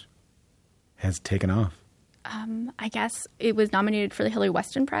it has taken off? I guess it was nominated for the Hilary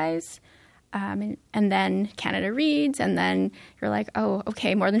Weston Prize. And then Canada Reads, and then you're like, oh,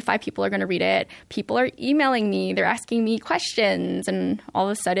 okay, more than 5 people are going to read it. People are emailing me. They're asking me questions. And all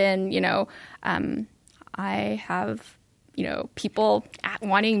of a sudden, I have, people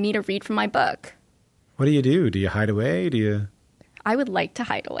wanting me to read from my book. What do? Do you hide away? I would like to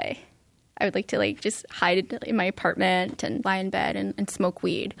hide away. I would like to just hide in my apartment and lie in bed and smoke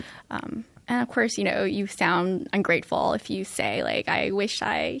weed. And of course, you sound ungrateful if you say, like, I wish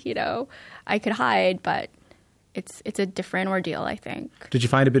I could hide, but it's a different ordeal, I think. Did you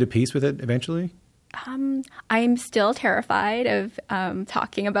find a bit of peace with it eventually? I'm still terrified of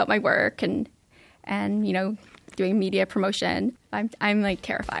talking about my work and doing media promotion. I'm like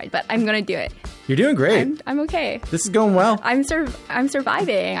terrified, but I'm going to do it. You're doing great. I'm okay. This is going well. I'm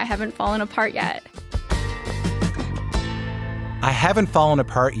surviving. I haven't fallen apart yet. I haven't fallen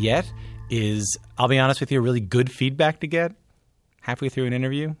apart yet is, I'll be honest with you, really good feedback to get halfway through an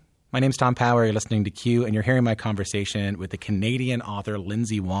interview. My name's Tom Power. You're listening to Q, and you're hearing my conversation with the Canadian author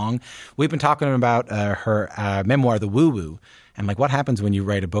Lindsay Wong. We've been talking about her memoir, The Woo Woo, and like what happens when you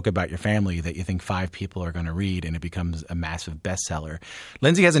write a book about your family that you think 5 people are going to read and it becomes a massive bestseller.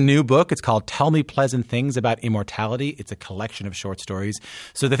 Lindsay has a new book. It's called Tell Me Pleasant Things About Immortality. It's a collection of short stories.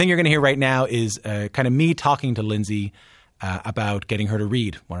 So the thing you're going to hear right now is kind of me talking to Lindsay about getting her to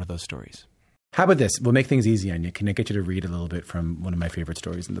read one of those stories. How about this? We'll make things easy on you. Can I get you to read a little bit from one of my favorite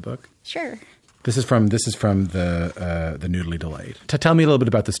stories in the book? Sure. This is from the Noodly Delight. Tell me a little bit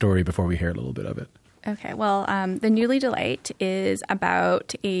about the story before we hear a little bit of it. Okay. Well, the Noodly Delight is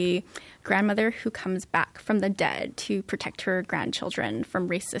about a grandmother who comes back from the dead to protect her grandchildren from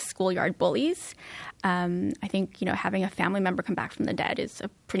racist schoolyard bullies. I think, having a family member come back from the dead is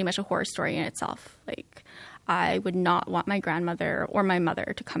pretty much a horror story in itself. Like, I would not want my grandmother or my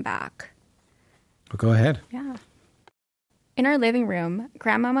mother to come back. Well, go ahead. Yeah. In our living room,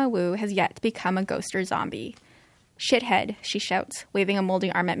 Grandmama Wu has yet to become a ghost or zombie. Shithead, she shouts, waving a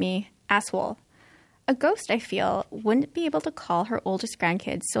moldy arm at me. Asshole. A ghost, I feel, wouldn't be able to call her oldest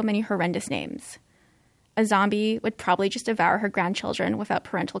grandkids so many horrendous names. A zombie would probably just devour her grandchildren without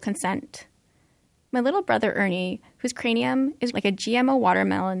parental consent. My little brother Ernie, whose cranium is like a GMO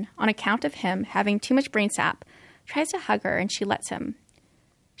watermelon on account of him having too much brain sap, tries to hug her and she lets him.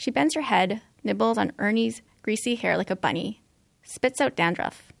 She bends her head, nibbles on Ernie's greasy hair like a bunny, spits out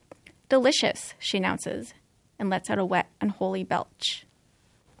dandruff. Delicious, she announces, and lets out a wet, unholy belch.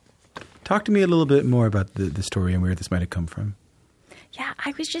 Talk to me a little bit more about the story and where this might have come from. Yeah,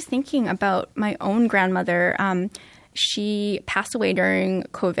 I was just thinking about my own grandmother. She passed away during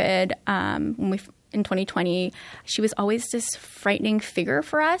COVID in 2020. She was always this frightening figure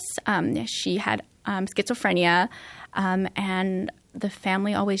for us. She had schizophrenia, and the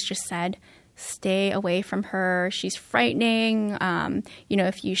family always just said, stay away from her. She's frightening.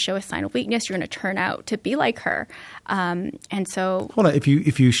 If you show a sign of weakness, you're going to turn out to be like her. And so, hold on. If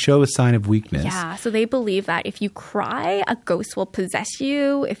you show a sign of weakness, yeah. So they believe that if you cry, a ghost will possess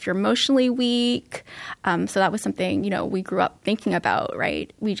you. If you're emotionally weak, so that was something we grew up thinking about.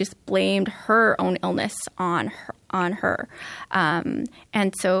 Right? We just blamed her own illness on her.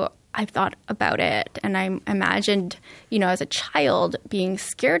 And so I thought about it, and I imagined, as a child being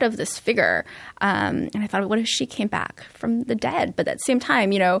scared of this figure. And I thought, what if she came back from the dead? But at the same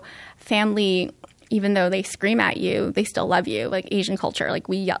time, family, even though they scream at you, they still love you. Like Asian culture, like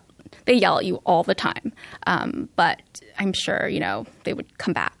they yell at you all the time. But I'm sure, they would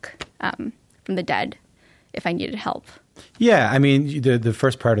come back from the dead if I needed help. Yeah, I mean, the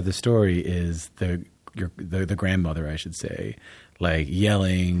first part of the story is the grandmother, I should say, like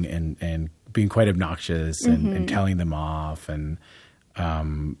yelling and being quite obnoxious and telling them off and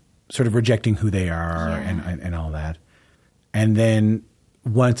sort of rejecting who they are and all that. And then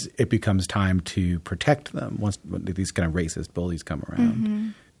once it becomes time to protect them, once these kind of racist bullies come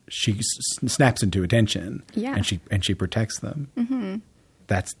around, she snaps into attention and she protects them. Mm-hmm.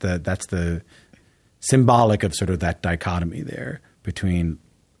 That's the symbolic of sort of that dichotomy there between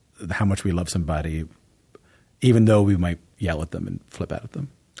how much we love somebody, even though we might yell at them and flip out at them.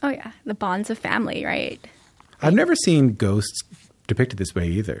 Oh, yeah. The bonds of family, right? I've never seen ghosts depicted this way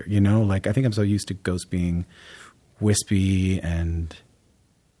either. Like I think I'm so used to ghosts being wispy and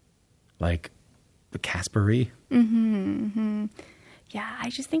like Casper-y. Mm-hmm. Yeah,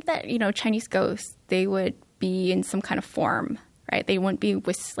 I just think that, Chinese ghosts, they would be in some kind of form, right? They wouldn't be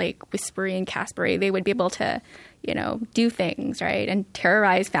whispery and Casper-y. They would be able to, do things, right? And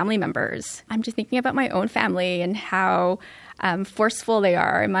terrorize family members. I'm just thinking about my own family and how forceful they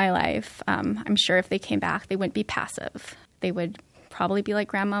are in my life. I'm sure if they came back, they wouldn't be passive. They would probably be like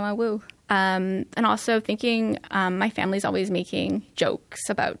Grandmama Wu. And also thinking my family's always making jokes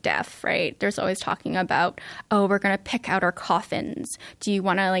about death, right? There's always talking about, we're going to pick out our coffins. Do you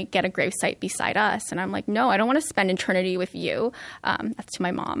want to get a gravesite beside us? And I'm like, no, I don't want to spend eternity with you. That's to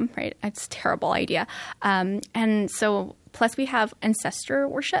my mom, right? It's a terrible idea. And so plus we have ancestor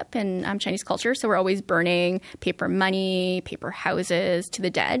worship in Chinese culture. So we're always burning paper money, paper houses to the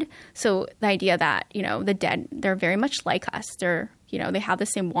dead. So the idea that, the dead, they're very much like us. They're they have the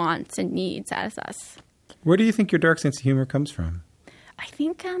same wants and needs as us. Where do you think your dark sense of humor comes from? I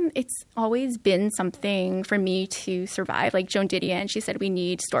think it's always been something for me to survive. Like Joan Didion, she said we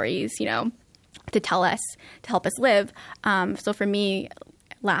need stories, to tell us, to help us live. So for me,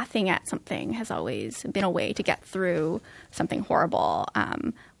 laughing at something has always been a way to get through something horrible.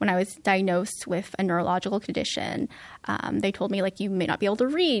 When I was diagnosed with a neurological condition, they told me, you may not be able to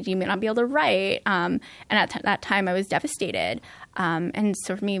read, you may not be able to write. And at that time, I was devastated. And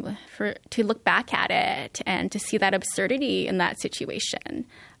so for me, to look back at it and to see that absurdity in that situation,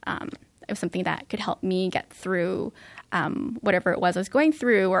 it was something that could help me get through whatever it was I was going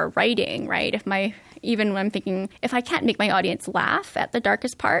through, or writing, right? Even when I'm thinking, if I can't make my audience laugh at the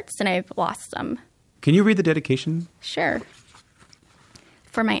darkest parts, then I've lost them. Can you read the dedication? Sure.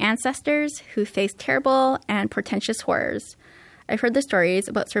 For my ancestors who faced terrible and portentous horrors, I've heard the stories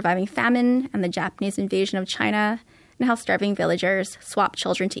about surviving famine and the Japanese invasion of China and how starving villagers swap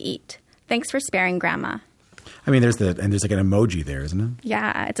children to eat. Thanks for sparing Grandma. I mean, there's like an emoji there, isn't it?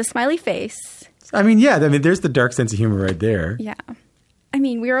 Yeah, it's a smiley face. I mean, yeah. There's the dark sense of humor right there. Yeah. I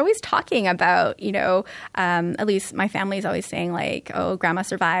mean, we were always talking about, at least my family's always saying Grandma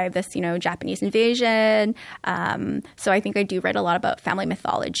survived this, Japanese invasion. So I think I do write a lot about family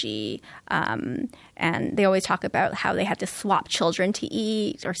mythology. And they always talk about how they had to swap children to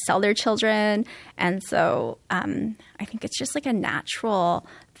eat or sell their children. And so I think it's just a natural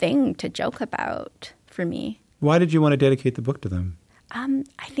thing to joke about for me. Why did you want to dedicate the book to them?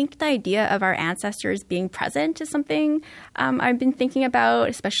 I think the idea of our ancestors being present is something I've been thinking about,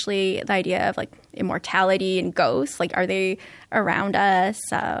 especially the idea of immortality and ghosts. Are they around us?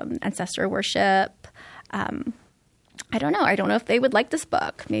 Ancestor worship. I don't know. I don't know if they would like this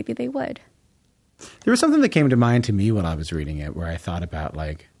book. Maybe they would. There was something that came to mind to me when I was reading it, where I thought about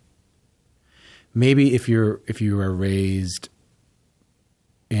maybe if you are raised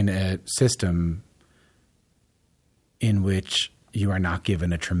in a system in which you are not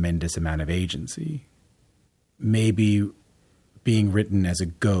given a tremendous amount of agency, maybe being written as a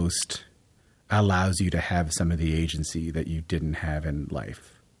ghost allows you to have some of the agency that you didn't have in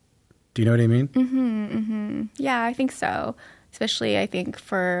life. Do you know what I mean? Yeah, I think so. Especially, I think,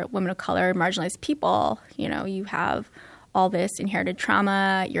 for women of color, marginalized people, you have all this inherited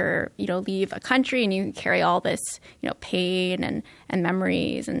trauma. Leave a country and you carry all this, pain and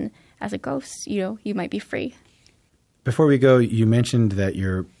memories. And as a ghost, you might be free. Before we go, you mentioned that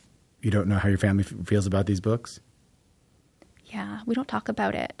you don't know how your family feels about these books. Yeah, we don't talk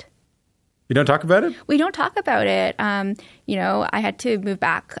about it. You don't talk about it? We don't talk about it. I had to move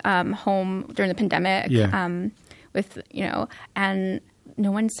back home during the pandemic. Yeah. And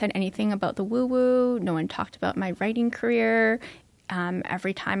no one said anything about the woo-woo. No one talked about my writing career.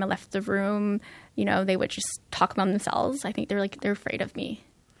 Every time I left the room, they would just talk about themselves. I think they're afraid of me.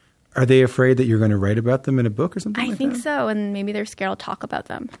 Are they afraid that you're going to write about them in a book or something I think so, and maybe they're scared I'll talk about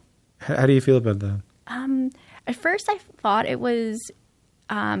them. How do you feel about that? At first, I thought it was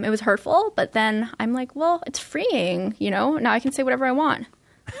hurtful, but then I'm like, well, it's freeing, Now I can say whatever I want.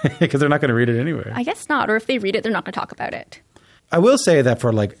 Because they're not going to read it anyway. I guess not. Or if they read it, they're not going to talk about it. I will say that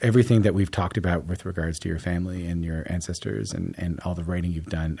for everything that we've talked about with regards to your family and your ancestors and all the writing you've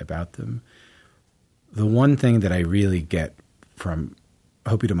done about them, the one thing that I really get from, I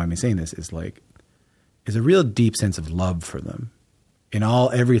hope you don't mind me saying this, is a real deep sense of love for them in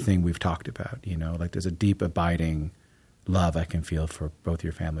everything we've talked about. There's a deep abiding love I can feel for both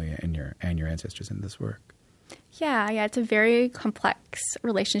your family and your ancestors in this work. Yeah, it's a very complex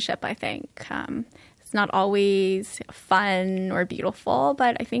relationship, I think. It's not always fun or beautiful,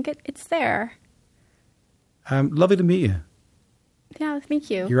 but I think it's there. Lovely to meet you. Yeah, thank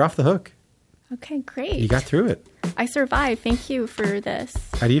you. You're off the hook. Okay, great. You got through it. I survived. Thank you for this.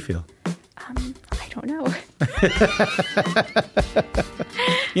 How do you feel? I don't know.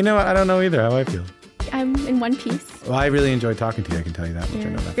 You know what? I don't know either how I feel. I'm in one piece. Well, I really enjoyed talking to you. I can tell you that much. You're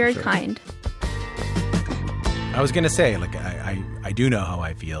I know that very for sure. kind. I was going to say, I do know how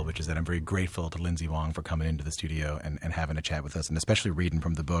I feel, which is that I'm very grateful to Lindsay Wong for coming into the studio and having a chat with us, and especially reading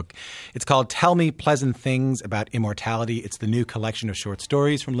from the book. It's called Tell Me Pleasant Things About Immortality. It's the new collection of short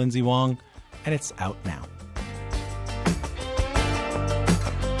stories from Lindsay Wong, and it's out now.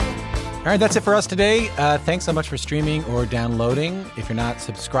 All right, that's it for us today. Thanks so much for streaming or downloading. If you're not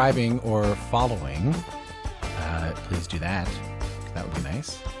subscribing or following, please do that. That would be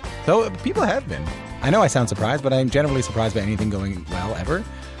nice. Though people have been. I know I sound surprised, but I'm generally surprised by anything going well ever.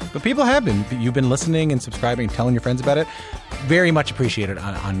 But people have been. You've been listening and subscribing and telling your friends about it. Very much appreciated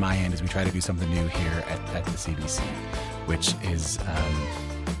on my end as we try to do something new here at the CBC, which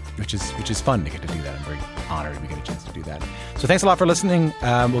is fun to get to do that. I'm very honored we get a chance to do that. So thanks a lot for listening.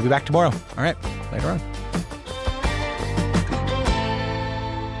 We'll be back tomorrow. All right, later on.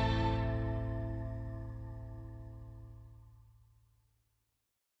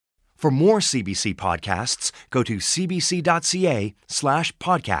 For more CBC podcasts, go to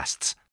cbc.ca/podcasts.